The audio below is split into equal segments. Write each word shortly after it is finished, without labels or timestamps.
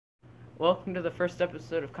Welcome to the first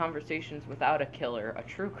episode of Conversations Without a Killer, a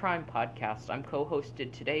true crime podcast. I'm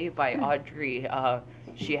co-hosted today by Audrey.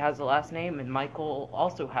 She has a last name, and Michael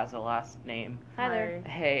also has a last name. Hi there.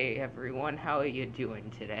 Hey everyone, how are you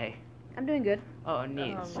doing today? I'm doing good. Oh,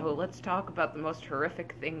 neat. So let's talk about the most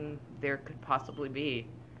horrific thing there could possibly be.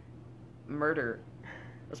 Murder.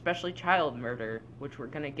 Especially child murder, which we're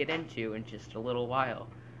going to get into in just a little while.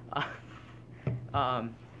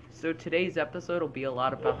 So today's episode will be a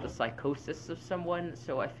lot about the psychosis of someone,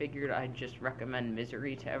 so I figured I'd just recommend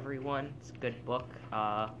Misery to everyone. It's a good book.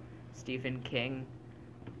 Stephen King.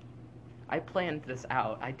 I planned this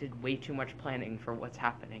out. I did way too much planning for what's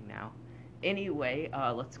happening now. Anyway,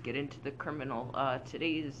 let's get into the criminal.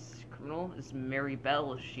 Today's criminal is Mary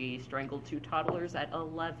Bell. She strangled 2 toddlers at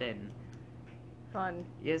 11. Fun.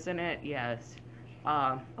 Isn't it? Yes.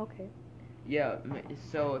 Okay. Yeah,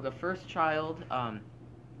 so the first child,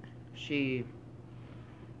 she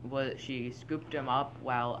scooped him up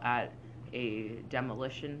while at a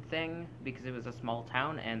demolition thing because it was a small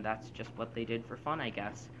town and that's just what they did for fun, I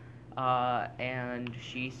guess. And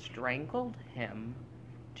she strangled him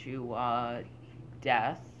to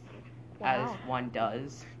death, as one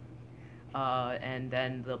does. And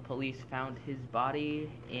then the police found his body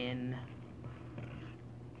in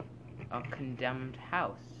a condemned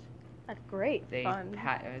house. That's great. Fun.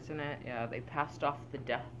 Isn't it? Yeah, they passed off the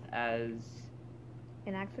death as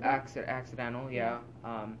an accident. Accidental, yeah.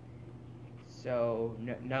 So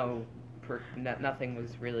nothing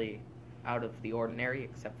was really out of the ordinary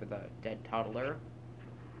except for the dead toddler.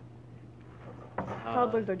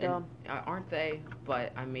 Toddlers are dumb, aren't they?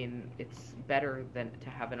 But I mean, it's better than to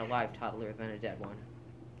have an alive toddler than a dead one.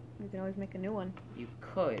 You can always make a new one. You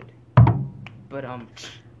could, but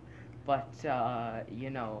you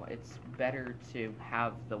know, it's better to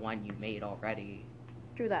have the one you made already.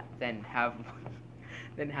 True that. Than have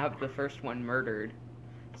the first one murdered.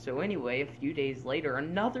 So anyway, a few days later,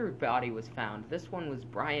 another body was found. This one was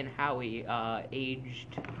Brian Howie,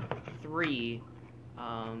 aged 3.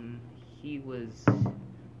 He was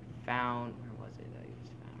found. Where was it that he was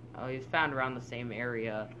found? Oh, he was found around the same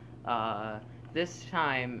area. This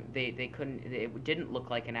time they couldn't. It didn't look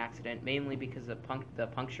like an accident, mainly because of the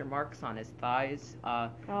puncture marks on his thighs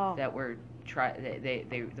that were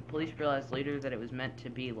the police realized later that it was meant to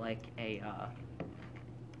be like a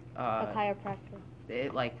chiropractor. They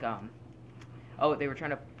were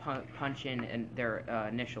trying to punch in their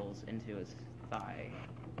initials into his thigh.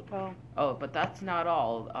 Oh, but that's not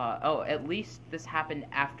all. At least this happened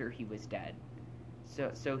after he was dead.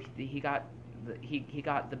 So he got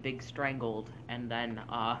the big strangled, and then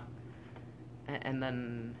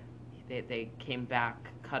they came back,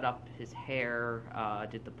 cut up his hair,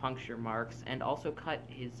 did the puncture marks, and also cut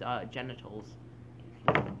his genitals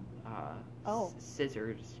with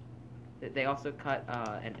scissors. They also cut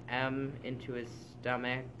an M into his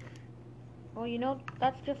stomach. Well, you know,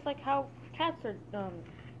 that's just like how cats are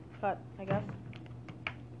cut, I guess.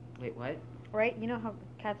 Wait, what? Right? You know how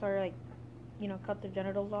cats are, like, you know, cut their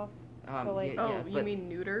genitals off? You mean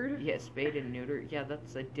neutered? Yeah, spayed and neutered. Yeah,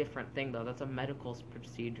 that's a different thing, though. That's a medical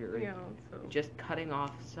procedure. Yeah, so... Just cutting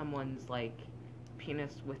off someone's, like,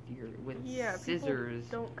 penis with scissors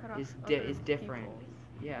is different. People's.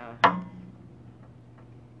 Yeah.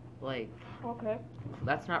 Like... Okay.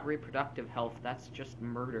 That's not reproductive health. That's just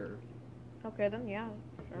murder. Okay, then, yeah.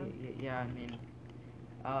 Sure. Yeah, I mean...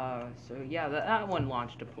 So, yeah, that one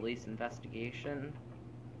launched a police investigation.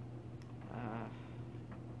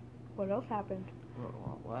 What else happened?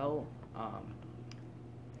 Well, a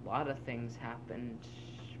lot of things happened.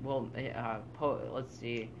 Well, let's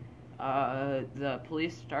see. The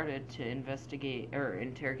police started to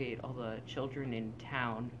interrogate all the children in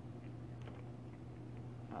town.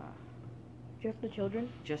 Just the children?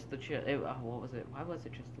 Just the what was it? Why was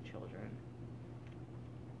it just the children?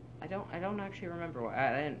 I don't actually remember why.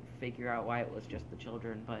 I didn't figure out why it was just the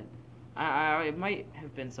children, but it might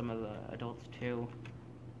have been some of the adults too.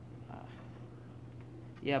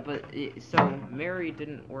 Yeah, but so Mary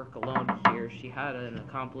didn't work alone here. She had an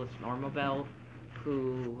accomplice, Norma Bell,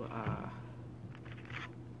 who I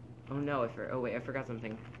forgot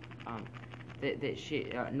something.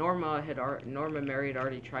 Norma Mary had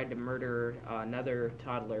already tried to murder another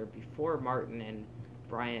toddler before Martin and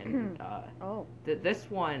Brian. This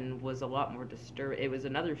one was a lot more disturbing. It was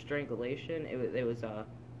another strangulation. It was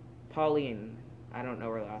Pauline. I don't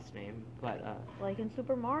know her last name, but like in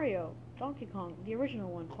Super Mario, Donkey Kong, the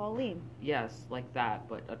original one, Pauline. Yes, like that,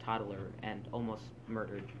 but a toddler and almost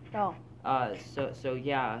murdered. Oh. So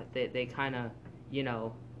yeah, they kind of, you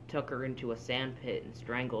know, took her into a sand pit and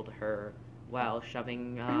strangled her while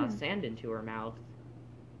shoving sand into her mouth.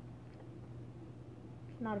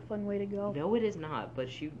 Not a fun way to go. No, it is not, but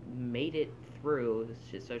she made it through,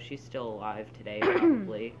 so she's still alive today,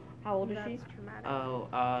 probably. How old is she? That's traumatic. Oh,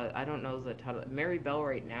 I don't know the title. Mary Bell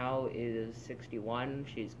right now is 61.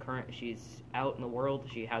 She's out in the world.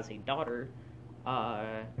 She has a daughter.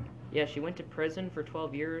 Yeah, she went to prison for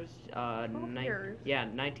 12 years. 12 years? Yeah,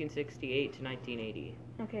 1968 to 1980.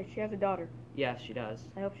 Okay, she has a daughter. Yes, she does.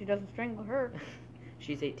 I hope she doesn't strangle her.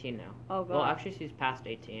 She's 18 now. Oh, God. Well, actually, she's past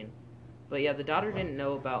 18. But yeah, the daughter didn't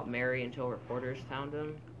know about Mary until reporters found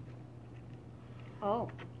him. Oh,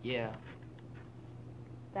 Yeah.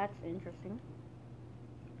 that's interesting.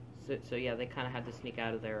 So yeah, they kind of had to sneak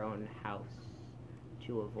out of their own house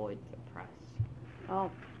to avoid the press. Oh.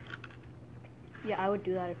 Yeah, I would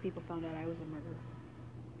do that if people found out I was a murderer.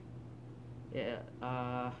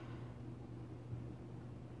 Yeah,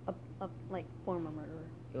 A like, former murderer.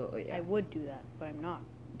 oh, yeah. I would do that, but I'm not.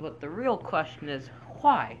 But the real question is,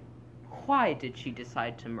 why? Why did she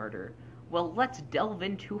decide to murder? Well, let's delve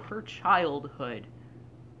into her childhood.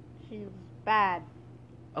 She was bad.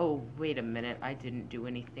 Oh, wait a minute, I didn't do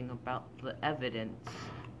anything about the evidence.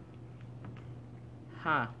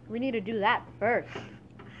 Huh. We need to do that first.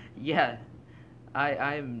 Yeah,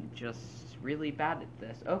 I'm just really bad at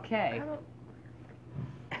this. Okay.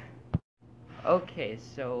 Okay,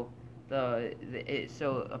 so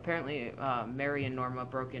so apparently Mary and Norma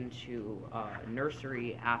broke into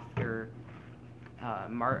nursery after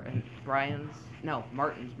Martin's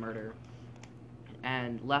murder,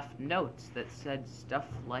 and left notes that said stuff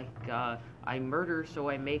like I murder so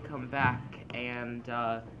I may come back, and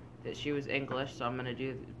that she was English, so I'm gonna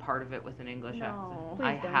do part of it with an English No, accent. please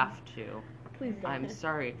I don't. have to. Please don't. I'm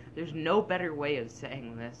sorry. There's no better way of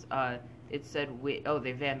saying this. It said they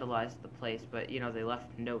vandalized the place, but they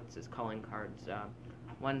left notes as calling cards.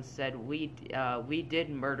 One said we did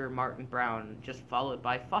murder Martin Brown, just followed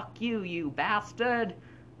by "fuck you, you bastard."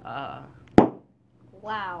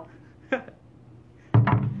 Wow.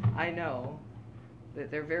 I know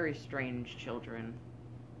that they're very strange children.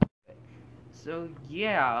 So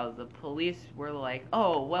yeah, the police were like,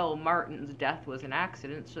 oh, well, Martin's death was an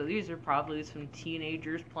accident, so these are probably some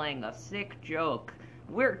teenagers playing a sick joke.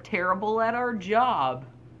 We're terrible at our job.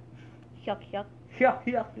 Yuck, yuck.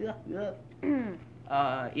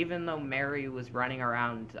 Even though Mary was running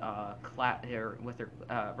around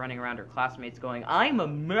running around her classmates going, I'm a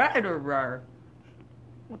murderer.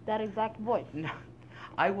 With that exact voice. No,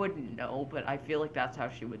 I wouldn't know, but I feel like that's how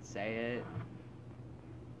she would say it.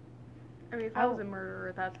 I mean, if I was a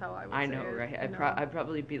murderer, that's how I would I say know, it, right? you know? I'd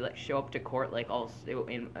probably be like, show up to court like all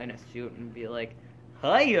in a suit and be like,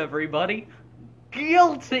 hi everybody,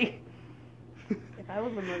 guilty. If I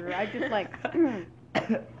was a murderer, I'd just like,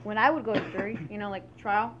 when I would go to jury, like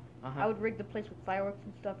trial, I would rig the place with fireworks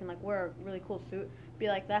and stuff and like wear a really cool suit. Be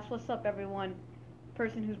like, that's what's up, everyone.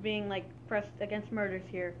 Person who's being like pressed against murders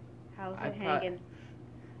here. How's it hanging?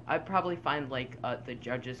 I'd probably find like the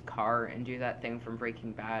judge's car and do that thing from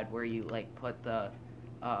Breaking Bad where you like put the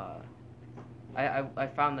I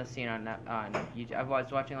found the scene on YouTube. I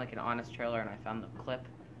was watching like an Honest trailer and I found the clip.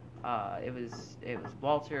 It was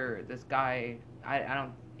Walter, this guy.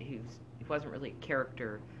 He wasn't really a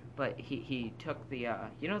character, but he took the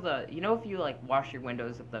if you like wash your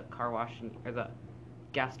windows at the car wash or the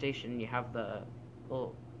gas station, you have the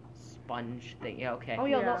little sponge thing. Yeah, okay. Oh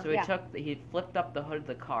yeah. So he flipped up the hood of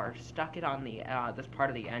the car, stuck it on the this part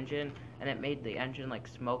of the engine, and it made the engine like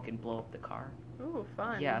smoke and blow up the car. Ooh,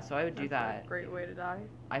 fun. Yeah, so I would do that. That's a great way to die.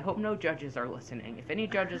 I hope no judges are listening. If any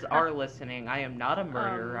judges are listening, I am not a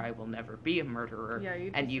murderer. I will never be a murderer. Yeah,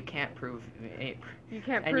 and you can't prove it. You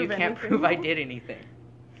can't and prove you can't anything. prove I did anything.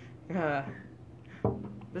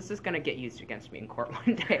 This is gonna get used against me in court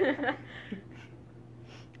one day.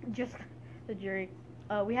 Just the jury.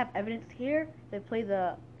 We have evidence here. They play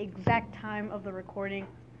the exact time of the recording,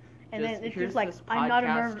 and then it's here's just like, this I'm not a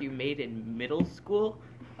podcast murderer. you made in middle school.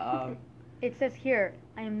 It says here,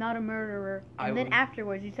 I am not a murderer, and then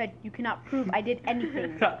afterwards you said you cannot prove I did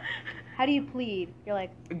anything. How do you plead? You're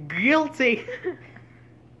like, guilty.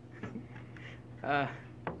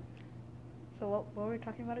 So what were we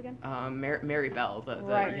talking about again? Mary Bell,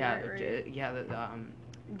 Right.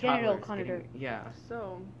 Genital toddler's conjurer. getting- yeah.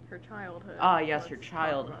 So, her childhood. Ah, yes, her Let's talk about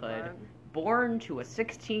childhood. that. Born to a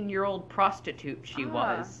 16-year-old prostitute she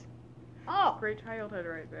was. Oh, Great childhood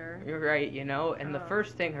right there. You're right, and the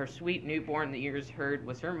first thing her sweet newborn ears heard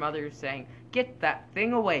was her mother saying, "Get that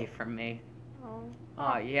thing away from me." Oh.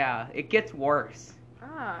 Oh, yeah, it gets worse.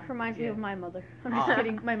 Ah. reminds me Yeah. of my mother. I'm just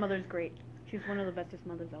kidding. My mother's great. She's one of the bestest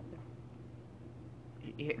mothers out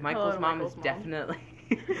there. Michael's mom Michael's is mom. definitely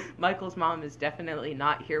Michael's mom is definitely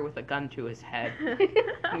not here with a gun to his head.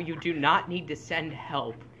 You do not need to send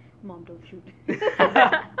help. Mom, don't shoot.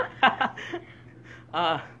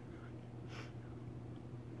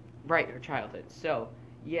 Right, her childhood. So,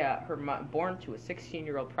 yeah, her born to a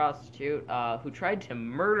 16-year-old prostitute who tried to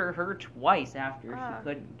murder her twice after she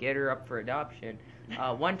couldn't get her up for adoption.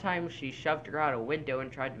 One time she shoved her out a window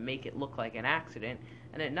and tried to make it look like an accident,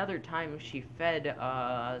 and another time she fed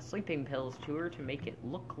sleeping pills to her to make it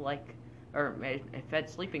look like, or fed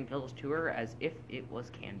sleeping pills to her as if it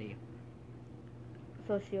was candy.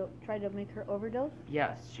 So she tried to make her overdose?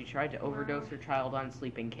 Yes, she tried to overdose her child on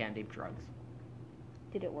sleeping candy drugs.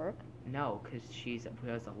 Did it work? No, because she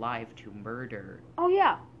was alive to murder. Oh,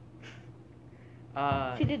 yeah.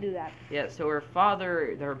 Uh, She did do that. Yeah, so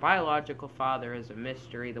her biological father is a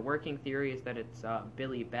mystery. The working theory is that it's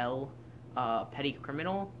Billy Bell, petty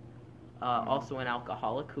criminal, also an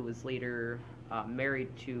alcoholic who was later married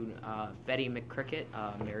to Betty McCricket,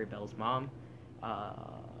 Mary Bell's mom.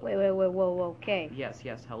 Wait, whoa, okay. Yes,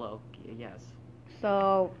 hello, yes.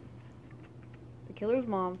 So, the killer's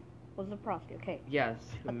mom was a prostitute, okay. Yes,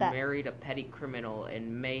 who married a petty criminal and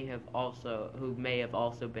who may have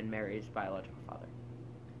also been Mary's biological father.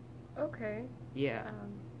 Okay. Yeah.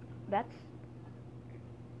 That's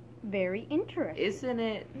very interesting. Isn't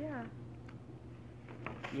it? Yeah.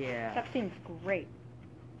 Yeah. That seems great.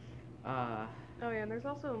 Oh yeah, and there's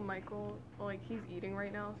also Michael. Like he's eating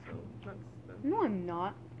right now, so that's. No, I'm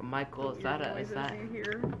not. Michael, is that? You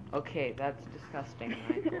hear. Okay, that's disgusting,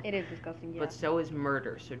 Michael. It is disgusting, yeah. But so is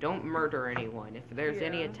murder, so don't murder anyone. If there's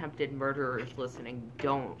any attempted murderers listening,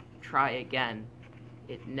 don't try again.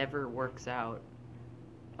 It never works out.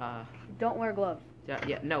 Don't wear gloves.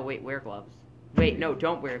 Wear gloves. Wait, no,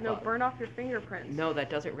 don't wear gloves. No, burn off your fingerprints. No, that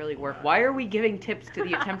doesn't really work. Why are we giving tips to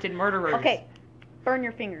the attempted murderers? Okay, burn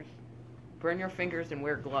your fingers. Burn your fingers and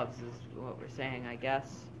wear gloves is what we're saying, I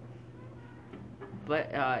guess. But,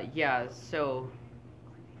 yeah, so...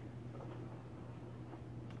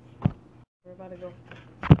 We're about to go.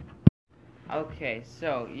 Okay,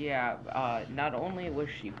 so, yeah, not only was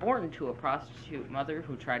she born to a prostitute mother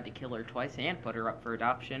who tried to kill her twice and put her up for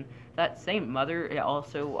adoption, that same mother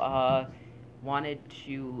also,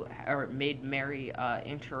 made Mary,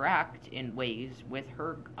 interact in ways with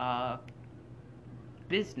her,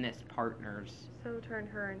 business partners. So turned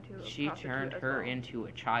her into a prostitute. She turned her into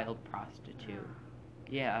a child prostitute.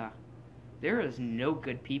 Yeah. There is no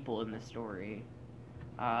good people in this story.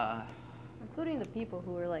 Including the people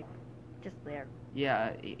who were, like, just there.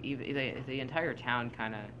 Yeah, the entire town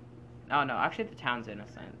kind of... Oh, no, actually the town's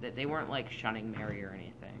innocent. They weren't, like, shunning Mary or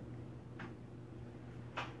anything.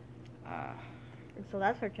 So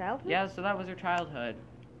that's her childhood? Yeah, so that was her childhood.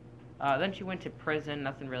 Then she went to prison.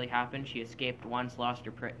 Nothing really happened. She escaped once,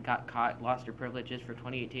 got caught, lost her privileges for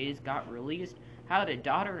 28 days, got released, had a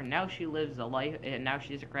daughter, and now she lives a life. And now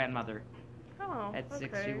she's a grandmother. Oh, at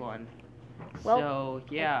 61. Well, so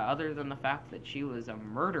yeah, other than the fact that she was a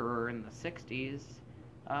murderer in the 60s,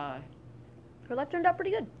 her life turned out pretty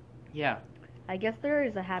good. Yeah. I guess there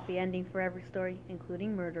is a happy ending for every story,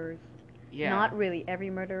 including murderers. Yeah. Not really. Every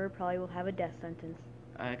murderer probably will have a death sentence.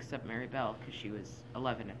 Except Mary Bell, because she was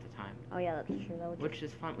 11 at the time. Oh yeah, that's true. Which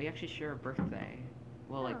is fun. We actually share a birthday.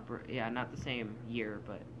 Well, not the same year,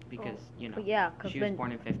 but because she was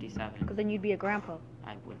born in 57. Because then you'd be a grandpa.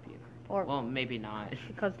 I would be a grandpa. Or well, maybe not.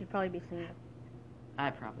 Because you'd probably be single.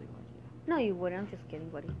 I probably would. Yeah. No, you wouldn't. I'm just kidding,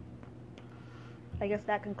 buddy. I guess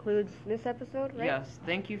that concludes this episode, right? Yes.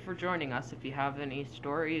 Thank you for joining us. If you have any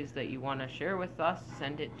stories that you want to share with us,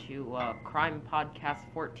 send it to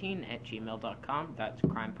crimepodcast14@gmail.com. That's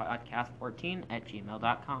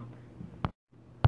crimepodcast14@gmail.com.